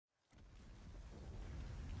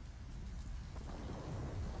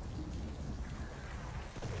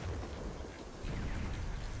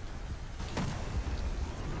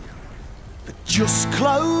just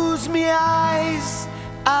close my eyes,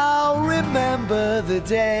 I'll remember the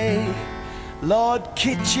day Lord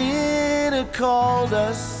Kitchener called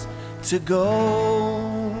us to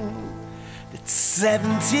go. At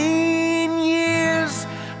 17 years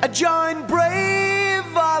I joined brave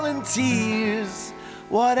volunteers.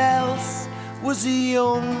 What else was a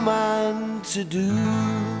young man to do?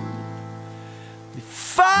 My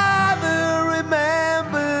father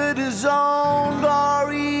remembered his own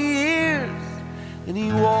glory years, and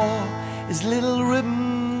he wore his little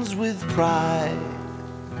ribbons with pride.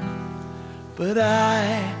 But I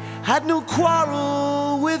had no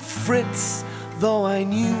quarrel with Fritz, though I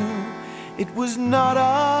knew it was not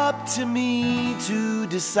up to me to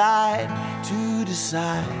decide,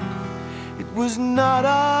 It was not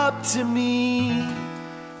up to me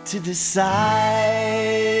to decide.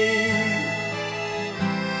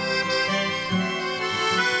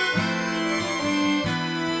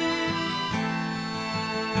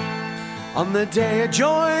 On the day I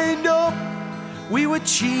joined up, we were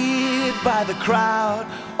cheered by the crowd,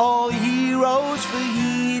 all heroes for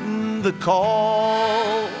heeding the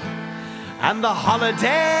call. And the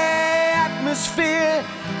holiday atmosphere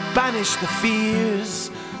banished the fears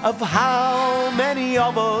of how many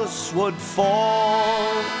of us would fall.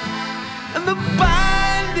 And the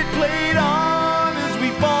band, it played on as we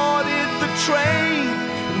boarded the train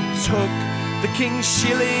and took the king's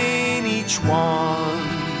shilling each one.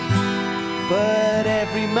 But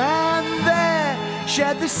every man there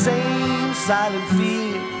shared the same silent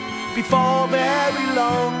fear. Before very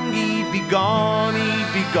long he'd be gone,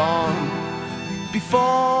 he'd be gone.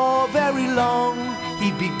 Before very long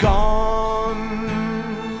he'd be gone.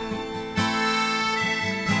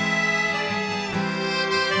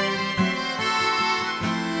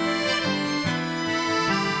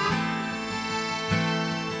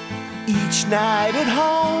 Each night at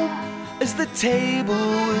home, as the table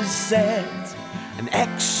was set, an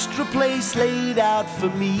extra place laid out for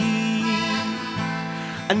me.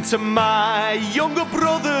 And to my younger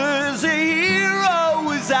brothers, a hero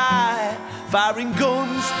was I, firing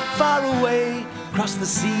guns far away across the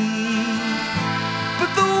sea.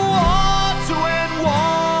 But the war to end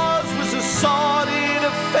wars was a sordid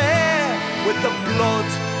affair, with the blood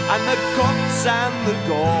and the guts and the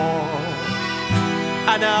gore.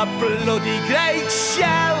 And a bloody great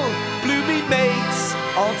shell blew me mates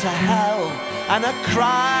all to hell. And I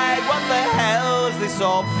cried, what the hell's this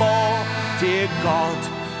all for, dear God?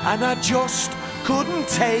 And I just couldn't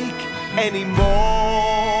take any more.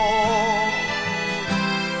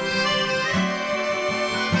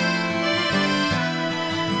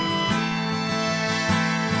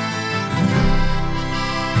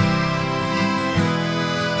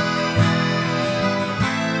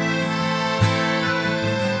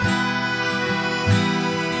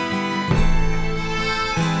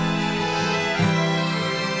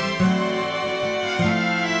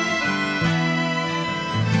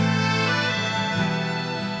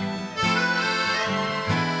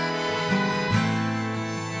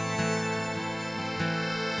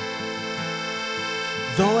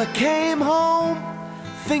 Though I came home,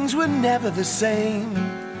 things were never the same,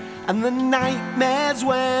 and the nightmares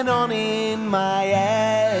went on in my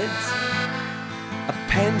head. A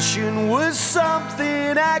pension was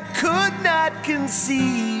something I could not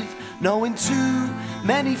conceive, knowing too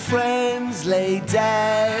many friends lay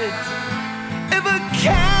dead. If I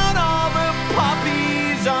count all the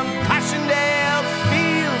poppies on Passchendaele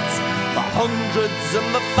fields, the hundreds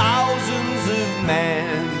and the thousands of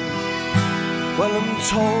men, well, I'm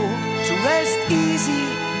told to rest easy,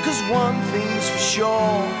 'cause one thing's for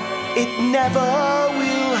sure, it never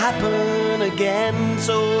will happen again.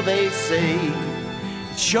 So they say,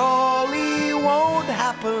 it surely won't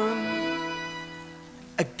happen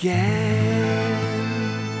again.